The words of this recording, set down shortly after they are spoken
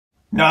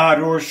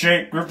Nod or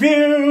shake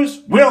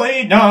reviews,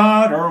 Willie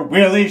nod or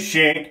Willie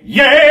shake,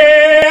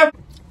 yeah!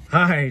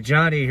 Hi,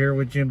 Johnny here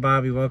with Jim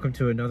Bobby. Welcome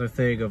to another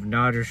thing of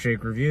Nod or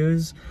Shake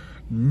reviews.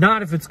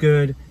 Nod if it's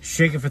good,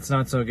 shake if it's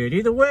not so good.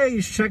 Either way,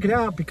 you should check it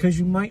out because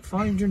you might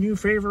find your new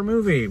favorite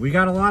movie. We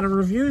got a lot of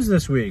reviews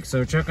this week,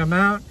 so check them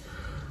out.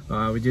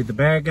 We did The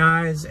Bad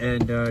Guys,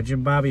 and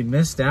Jim Bobby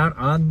missed out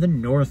on The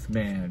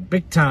Northman.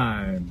 Big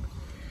time.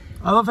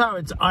 I love how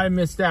it's I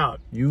missed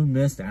out. You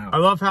missed out. I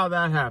love how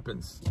that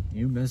happens.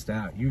 You missed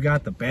out. You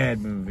got the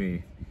bad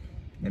movie.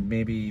 And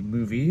maybe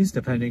movies,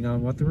 depending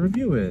on what the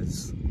review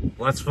is.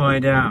 Let's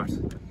find out.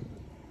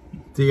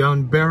 The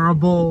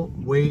unbearable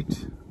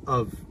weight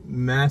of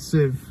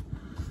massive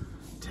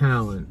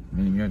talent.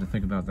 Man, you had to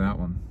think about that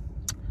one.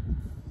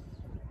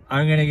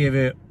 I'm going to give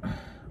it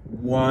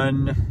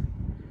one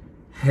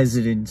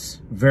hesitant,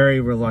 very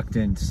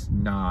reluctant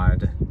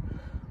nod.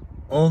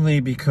 Only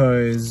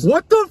because...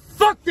 What the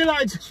fuck did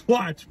I just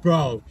watch,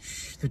 bro?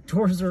 Shh, the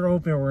doors are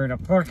open. We're in a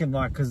parking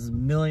lot because it's a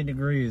million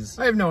degrees.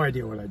 I have no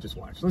idea what I just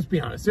watched. Let's be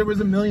honest. There was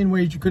a million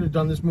ways you could have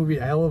done this movie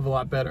a hell of a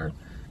lot better.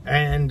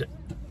 And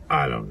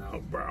I don't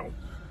know, bro.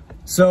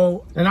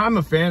 So... And I'm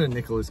a fan of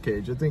Nicolas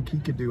Cage. I think he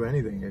could do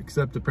anything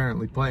except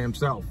apparently play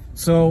himself.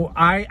 So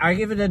I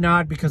give it a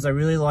nod because I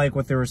really like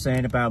what they were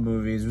saying about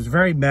movies. It was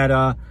very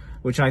meta,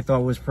 which I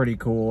thought was pretty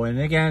cool. And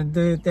again,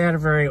 they had a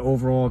very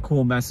overall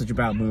cool message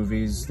about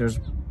movies.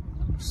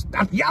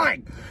 Stop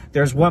yelling!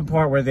 There's one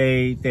part where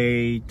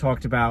they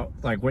talked about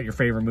like what your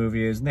favorite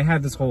movie is, and they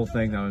had this whole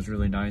thing that was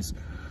really nice.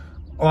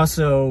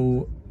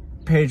 Also,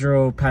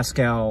 Pedro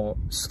Pascal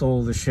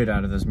stole the shit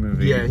out of this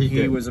movie. Yeah, he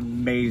did. Was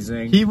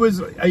amazing. He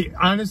was,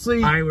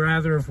 honestly... I'd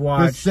rather have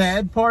watched... The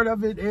sad part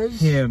of it is...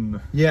 him.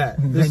 Yeah.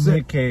 Than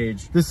Nick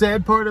Cage. The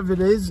sad part of it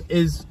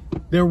is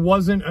there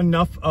wasn't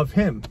enough of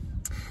him.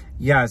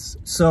 Yes.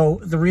 So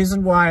the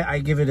reason why I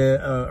give it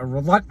a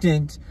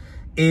reluctant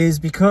is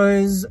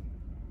because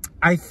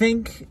I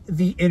think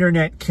the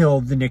internet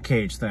killed the Nick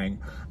Cage thing.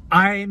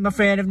 I'm a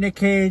fan of Nick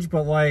Cage,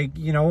 but like,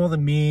 you know, all the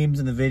memes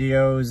and the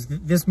videos,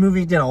 this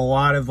movie did a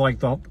lot of like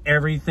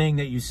everything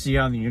that you see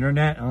on the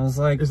internet. I was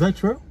like, is that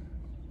true?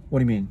 What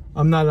do you mean?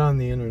 I'm not on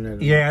the internet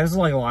anymore. Yeah, there's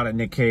like a lot of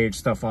Nick Cage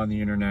stuff on the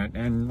internet.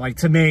 And like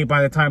to me,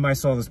 by the time I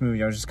saw this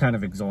movie, I was just kind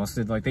of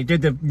exhausted. Like they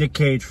did the Nick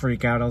Cage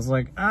freak out. I was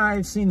like,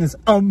 I've seen this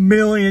a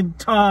million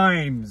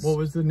times. What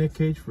was the Nick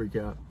Cage freak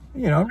out?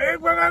 You know,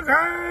 Nicolas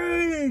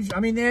Cage! I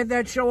mean, they had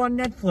that show on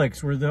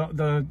Netflix where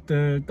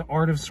the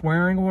art of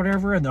swearing or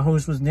whatever, and the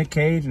host was Nick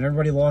Cage, and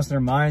everybody lost their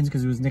minds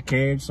because it was Nick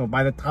Cage. So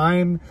by the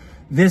time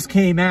this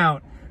came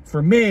out,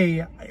 for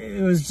me,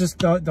 it was just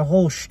the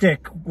whole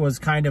shtick was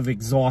kind of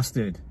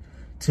exhausted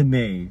to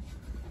me.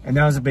 And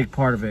that was a big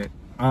part of it.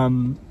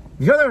 The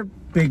other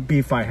big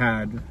beef I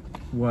had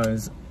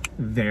was,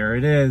 there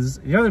it is.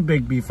 The other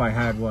big beef I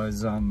had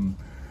was,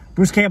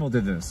 Bruce Campbell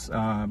did this.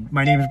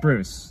 My Name is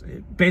Bruce.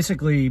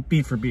 Basically,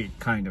 beat for beat,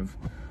 kind of.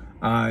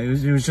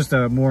 It was just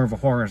more of a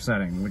horror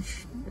setting,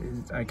 which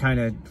I kind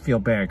of feel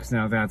bad, because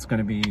now that's going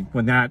to be,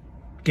 when that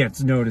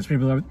gets noticed,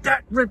 people are like,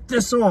 that ripped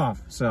this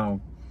off. So...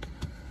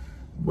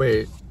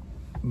 Wait,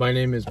 My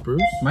Name is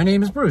Bruce? My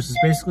Name is Bruce. It's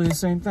basically the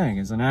same thing.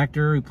 It's an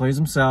actor who plays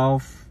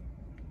himself,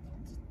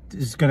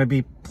 is going to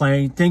be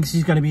playing, thinks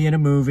he's going to be in a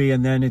movie,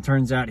 and then it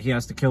turns out he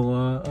has to kill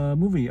a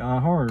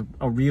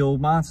real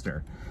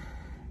monster.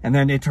 And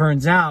then it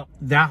turns out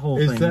that whole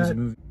thing is a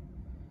movie.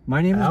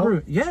 My Name is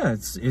Bruce. Yeah,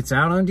 it's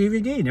out on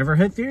DVD. Never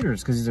hit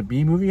theaters because he's a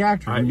B-movie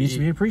actor who needs to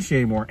be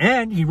appreciated more.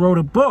 And he wrote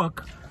a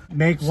book,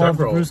 Make Love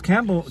the Bruce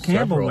Campbell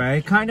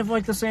Way, kind of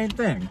like the same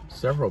thing.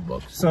 Several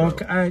books. So,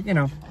 you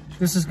know,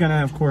 this is going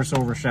to, of course,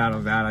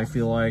 overshadow that, I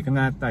feel like. And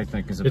that, I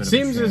think, is a bit of a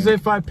shame. It seems as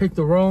if I picked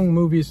the wrong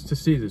movies to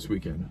see this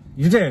weekend.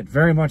 You did,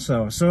 very much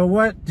so. So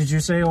what? Did you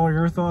say all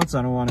your thoughts?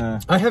 I don't want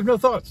to... I have no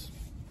thoughts.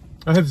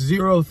 I have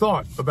zero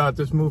thought about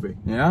this movie.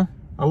 Yeah?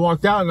 I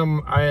walked out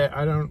and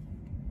I don't...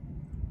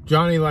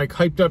 Johnny, like,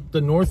 hyped up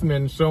The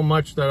Northman so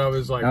much that I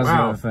was like, wow.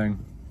 That was the other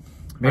thing.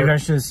 Maybe I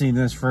should have seen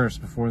this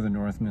first before The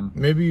Northman.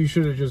 Maybe you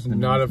should have just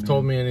not have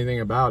told me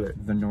anything about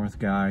it. The North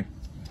guy.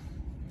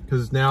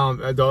 Because now,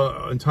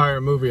 the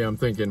entire movie, I'm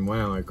thinking,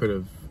 wow, I could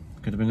have...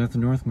 Could have been at The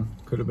Northman.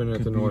 Could have been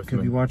at The Northman.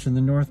 Could be watching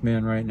The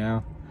Northman right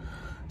now.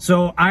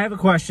 So, I have a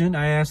question.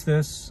 I asked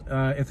this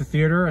at the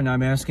theater, and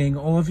I'm asking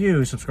all of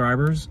you,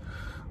 subscribers,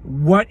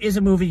 what is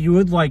a movie you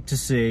would like to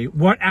see?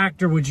 What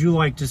actor would you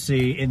like to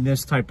see in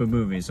this type of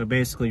movie? So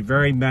basically,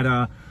 very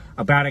meta,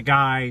 about a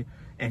guy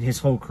and his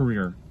whole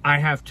career. I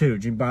have two.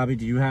 Jim Bobby,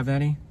 do you have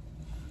any?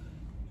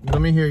 Let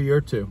me hear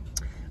your two.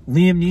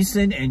 Liam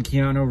Neeson and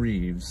Keanu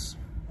Reeves,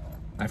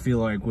 I feel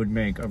like would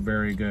make a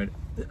very good...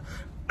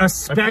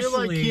 Especially... I feel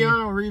like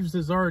Keanu Reeves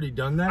has already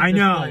done that. I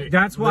know.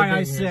 That's why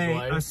I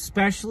say,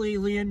 especially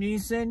Liam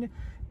Neeson,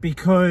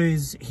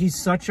 because he's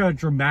such a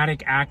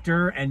dramatic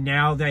actor, and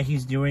now that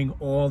he's doing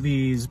all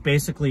these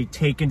basically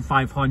Taken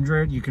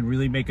 500, you can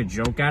really make a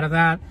joke out of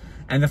that.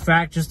 And the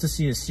fact just to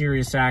see a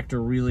serious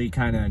actor really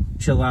kind of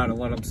chill out and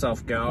let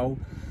himself go,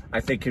 I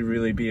think could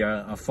really be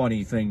a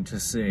funny thing to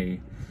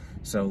see.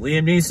 So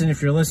Liam Neeson,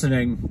 if you're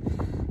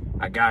listening,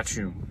 I got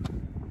you.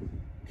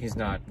 He's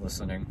not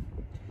listening.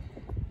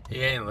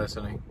 He ain't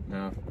listening.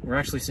 No. We're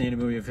actually seeing a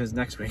movie of his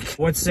next week.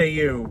 What say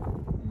you,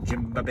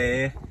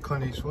 Jimbabe?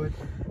 Clint Eastwood.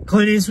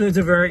 Clint Eastwood's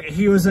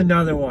he was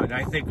another one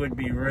I think would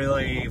be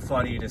really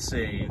funny to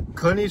see.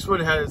 Clint Eastwood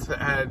has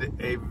had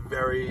a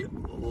very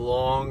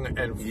long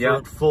and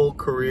fruitful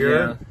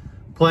career,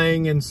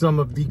 playing in some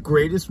of the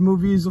greatest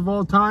movies of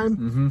all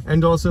time,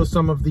 and also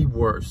some of the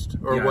worst,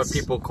 or what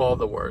people call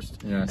the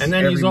worst. Yes. And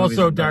then he's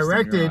also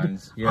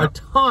directed a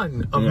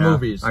ton of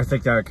movies. I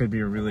think that could be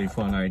a really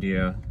fun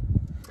idea.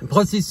 And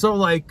plus, he's so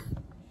like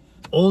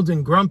old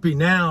and grumpy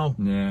now.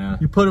 Yeah.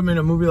 You put him in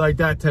a movie like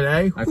that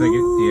today. I think I think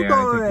it'd be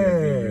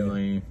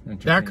really entertaining.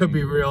 That could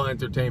be real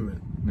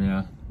entertainment.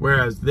 Yeah.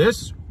 Whereas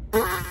this.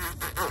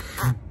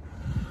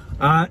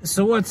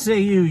 So what say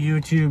you,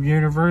 YouTube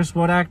universe?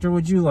 What actor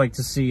would you like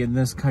to see in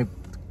this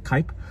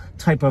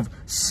type of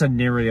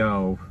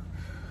scenario?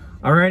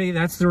 Alrighty,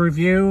 that's the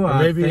review.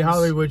 Maybe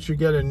Hollywood should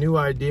get a new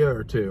idea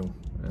or two.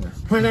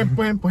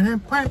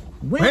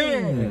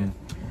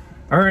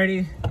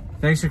 Alrighty,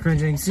 thanks for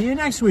cringing. See you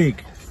next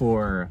week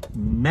for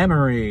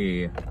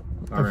Memory.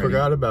 Alrighty. I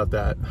forgot about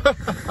that.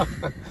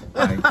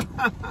 Bye.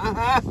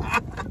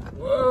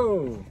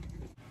 Whoa.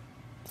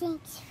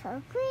 Thanks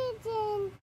for cringing.